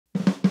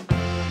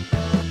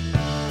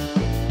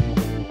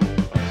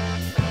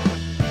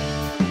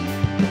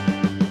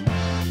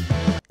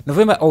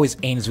November always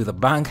ends with a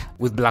bang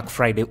with Black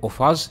Friday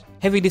offers,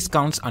 heavy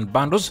discounts and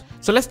bundles,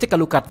 so let's take a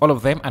look at all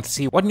of them and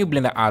see what new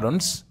Blender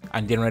add-ons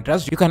and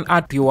generators you can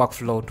add to your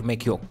workflow to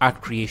make your art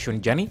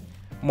creation journey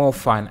more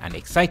fun and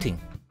exciting.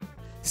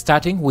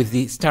 Starting with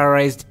the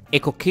Sterilized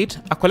Eco Kit,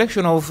 a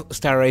collection of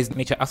sterilized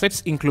nature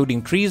assets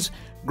including trees,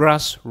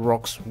 grass,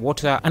 rocks,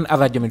 water and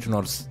other geometry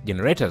nodes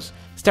generators.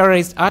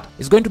 Sterilized art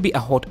is going to be a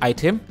hot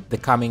item the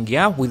coming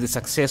year with the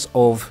success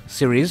of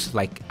series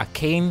like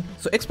Arcane,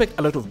 so expect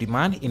a lot of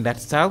demand in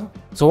that style,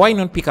 so why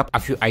not pick up a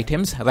few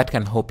items that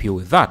can help you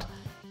with that.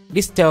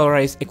 This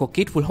Sterilized Eco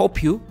Kit will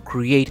help you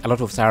create a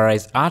lot of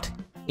sterilized art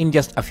in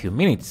just a few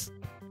minutes.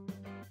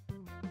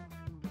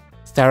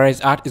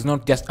 Sterilized art is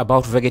not just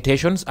about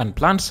vegetations and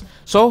plants,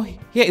 so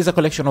here is a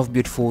collection of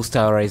beautiful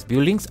sterilized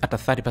buildings at a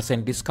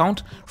 30%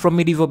 discount from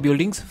medieval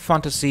buildings,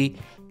 fantasy,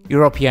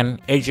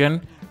 European,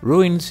 Asian,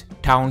 ruins,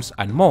 towns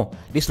and more.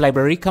 This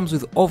library comes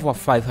with over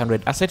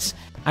 500 assets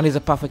and is a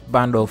perfect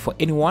bundle for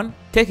anyone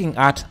taking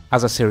art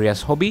as a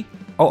serious hobby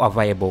or a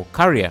viable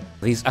career.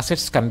 These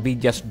assets can be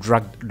just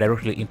dragged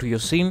directly into your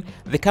scene,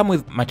 they come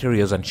with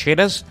materials and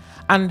shaders,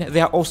 and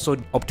they are also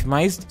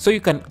optimized so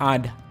you can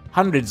add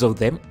hundreds of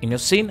them in your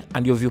scene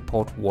and your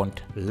viewport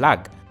won't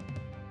lag.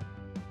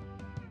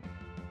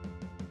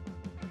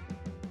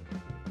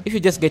 If you're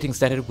just getting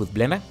started with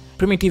Blender,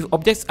 primitive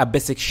objects are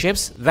basic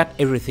shapes that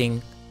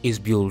everything is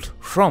built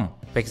from.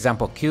 For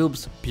example,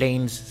 cubes,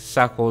 planes,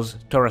 circles,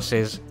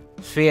 toruses,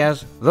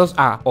 spheres, those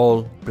are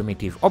all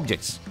primitive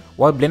objects.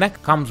 While Blender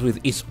comes with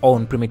its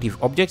own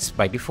primitive objects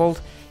by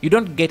default, you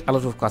don't get a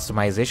lot of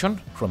customization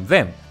from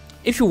them.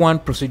 If you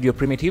want procedural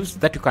primitives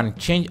that you can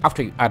change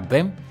after you add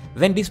them,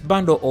 then this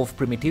bundle of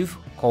primitive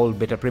called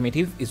Beta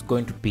Primitive is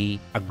going to be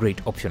a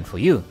great option for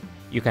you.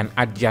 You can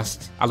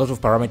adjust a lot of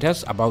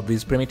parameters about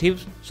these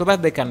primitives so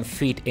that they can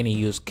fit any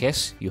use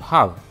case you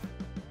have.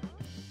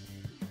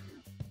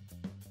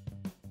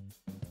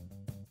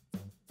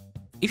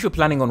 If you're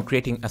planning on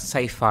creating a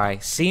sci-fi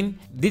scene,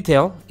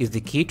 detail is the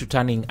key to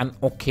turning an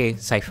okay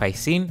sci-fi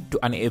scene to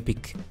an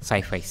epic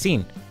sci-fi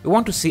scene. We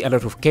want to see a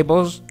lot of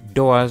cables,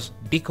 doors,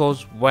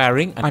 decors,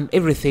 wiring and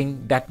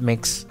everything that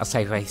makes a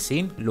sci-fi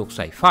scene look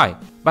sci-fi.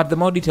 But the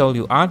more detail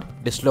you add,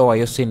 the slower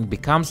your scene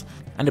becomes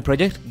and the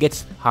project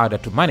gets harder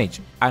to manage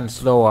and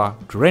slower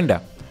to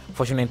render.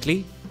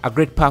 Fortunately, a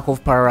great pack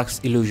of Parallax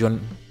Illusion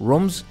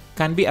rooms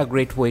can be a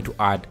great way to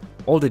add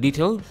all the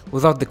detail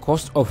without the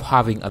cost of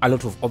having a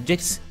lot of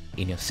objects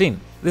in your scene.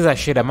 These are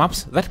shader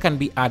maps that can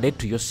be added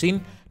to your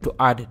scene to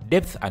add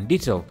depth and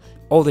detail.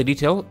 All the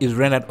detail is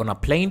rendered on a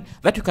plane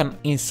that you can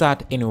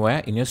insert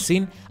anywhere in your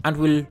scene and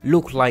will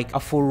look like a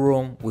full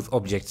room with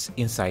objects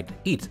inside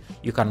it.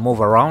 You can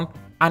move around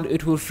and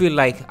it will feel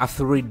like a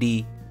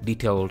 3D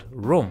detailed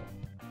room.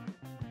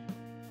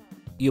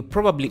 You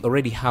probably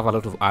already have a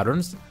lot of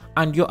add-ons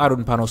and your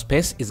add-on panel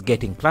space is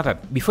getting cluttered.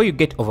 Before you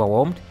get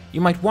overwhelmed,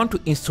 you might want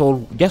to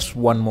install just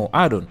one more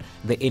add-on,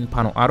 the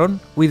in-panel add-on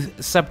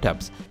with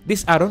subtabs.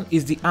 This add-on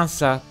is the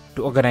answer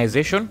to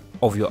organization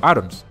of your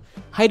add-ons,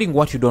 hiding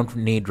what you don't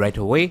need right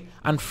away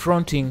and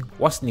fronting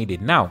what's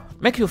needed now.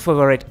 Make your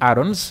favorite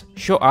add-ons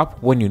show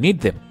up when you need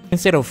them,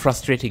 instead of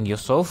frustrating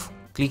yourself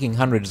clicking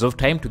hundreds of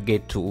times to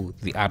get to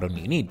the add-on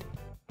you need.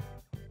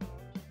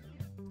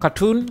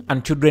 Cartoon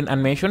and children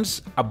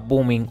animations are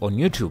booming on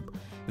YouTube.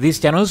 These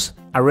channels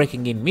are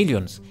raking in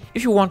millions.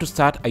 If you want to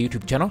start a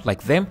YouTube channel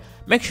like them,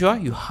 make sure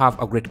you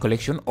have a great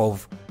collection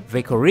of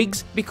vehicle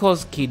rigs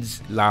because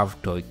kids love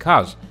toy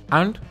cars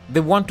and they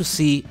want to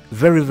see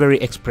very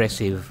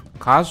expressive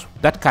cars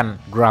that can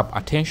grab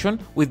attention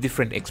with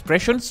different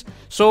expressions,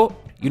 so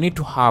you need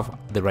to have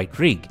the right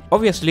rig.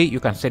 Obviously you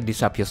can set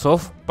this up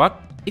yourself,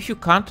 but if you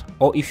can't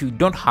or if you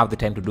don't have the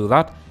time to do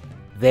that,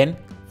 then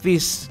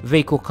this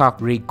vehicle car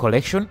rig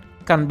collection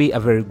can be a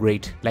very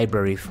great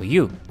library for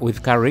you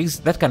with car rigs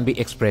that can be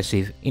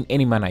expressive in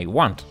any manner you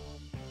want.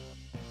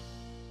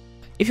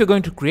 If you're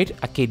going to create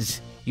a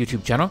kids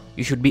YouTube channel,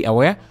 you should be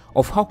aware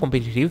of how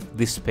competitive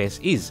this space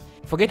is.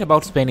 Forget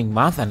about spending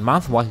month and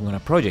month working on a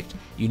project.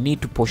 You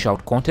need to push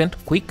out content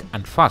quick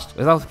and fast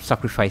without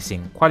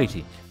sacrificing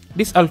quality.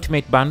 This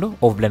ultimate bundle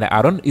of Blender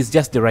add-on is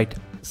just the right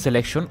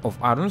selection of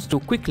add-ons to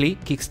quickly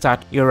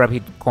kickstart your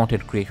rapid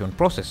content creation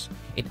process.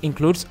 It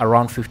includes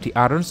around 50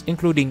 add-ons,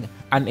 including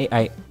an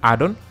AI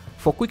add-on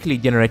for quickly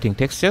generating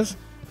textures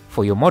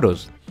for your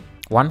models,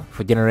 one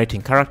for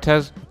generating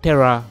characters,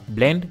 Terra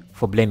Blend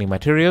for blending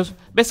materials,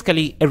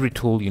 basically every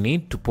tool you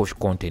need to push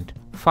content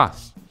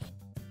fast.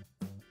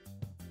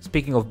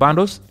 Speaking of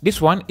bundles,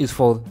 this one is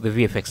for the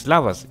VFX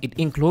lovers. It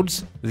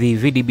includes the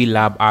VDB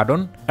Lab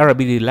add-on,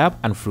 RBD Lab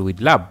and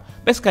Fluid Lab,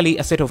 basically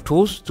a set of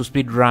tools to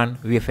speedrun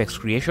VFX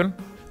creation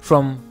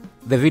from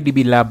the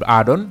VDB Lab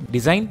add-on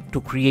designed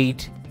to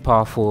create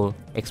powerful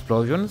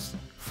explosions,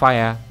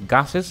 fire,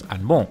 gases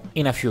and more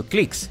in a few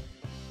clicks.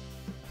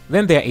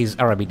 Then there is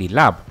RBD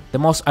Lab, the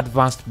most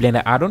advanced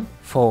Blender add-on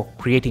for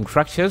creating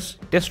fractures,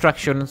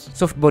 destructions,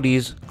 soft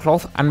bodies,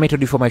 cloth and metal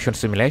deformation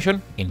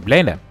simulation in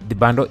Blender. The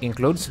bundle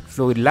includes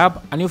Fluid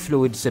Lab, a new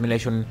fluid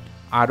simulation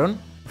add-on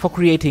for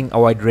creating a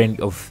wide range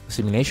of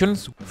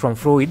simulations, from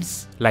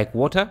fluids like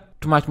water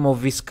to much more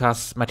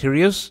viscous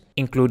materials,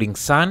 including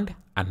sand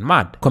and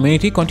mud.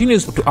 Community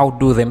continues to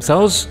outdo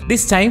themselves,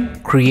 this time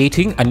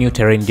creating a new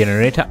terrain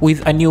generator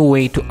with a new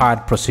way to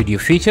add procedure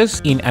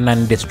features in a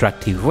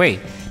non-destructive way.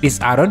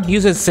 This add-on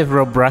uses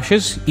several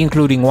brushes,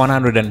 including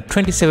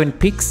 127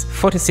 peaks,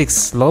 46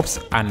 slopes,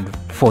 and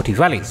 40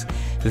 valleys.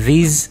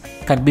 These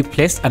can be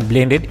placed and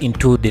blended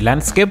into the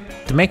landscape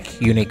to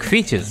make unique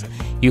features.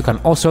 You can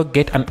also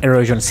get an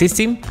erosion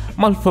system,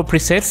 multiple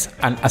presets,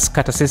 and a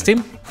scatter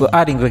system for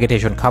adding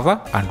vegetation cover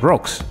and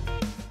rocks.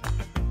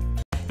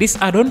 This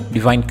add-on,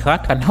 Divine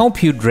Cut, can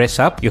help you dress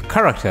up your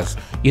characters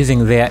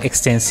using their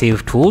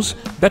extensive tools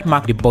that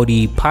mark the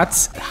body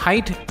parts,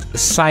 height,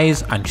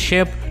 size, and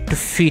shape to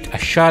fit a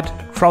shirt,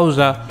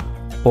 trouser,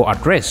 or a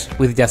dress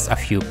with just a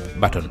few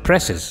button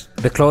presses.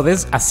 The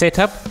clothes are set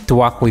up to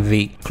work with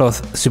the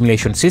cloth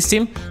simulation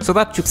system, so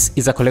that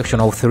is a collection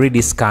of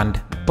 3D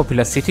scanned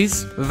popular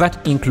cities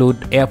that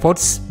include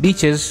airports,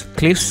 beaches,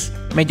 cliffs,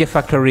 major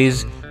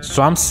factories,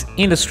 swamps,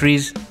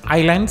 industries,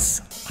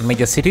 islands, and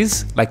major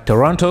cities like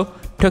Toronto,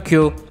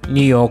 Tokyo,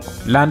 New York,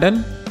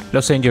 London,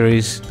 Los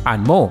Angeles,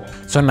 and more.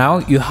 So now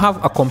you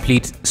have a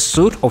complete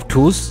suite of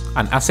tools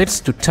and assets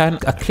to turn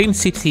a clean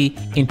city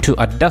into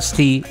a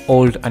dusty,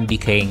 old, and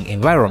decaying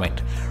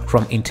environment,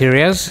 from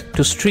interiors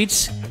to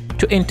streets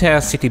to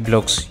entire city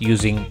blocks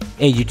using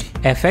aged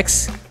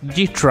FX,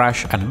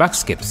 G-Trash, and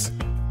backscapes.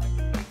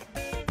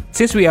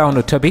 Since we are on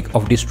the topic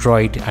of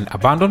destroyed and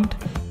abandoned,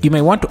 you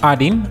may want to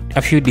add in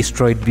a few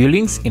destroyed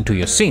buildings into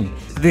your scene.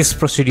 This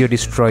procedure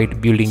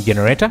destroyed building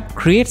generator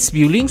creates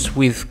buildings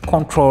with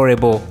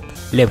controllable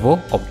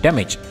level of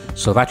damage,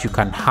 so that you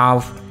can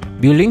have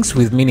buildings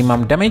with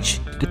minimum damage,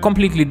 the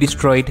completely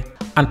destroyed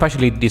and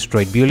partially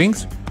destroyed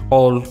buildings,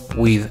 all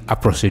with a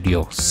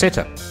procedure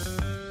setup.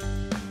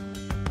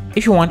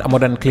 If you want a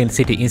modern clean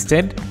city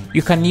instead,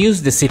 you can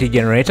use the city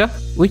generator,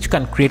 which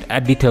can create a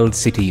detailed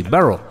city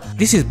barrel.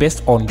 This is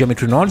based on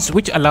geometry nodes,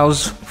 which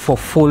allows for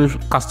full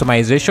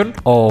customization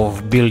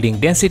of building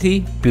density,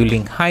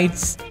 building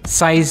heights,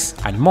 size,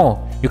 and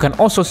more. You can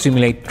also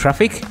simulate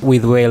traffic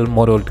with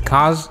well-modeled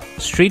cars,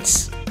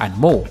 streets, and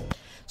more.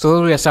 So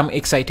those were some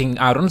exciting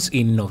add-ons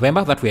in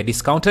November that were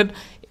discounted.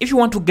 If you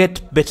want to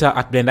get better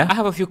at Blender, I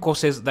have a few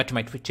courses that you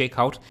might check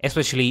out,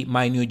 especially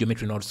my new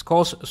Geometry Nodes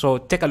course. So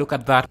take a look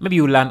at that. Maybe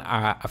you learn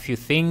a few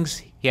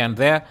things here and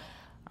there.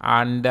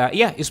 And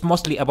yeah, it's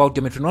mostly about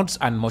Geometry Nodes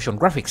and motion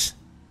graphics.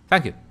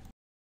 Thank you.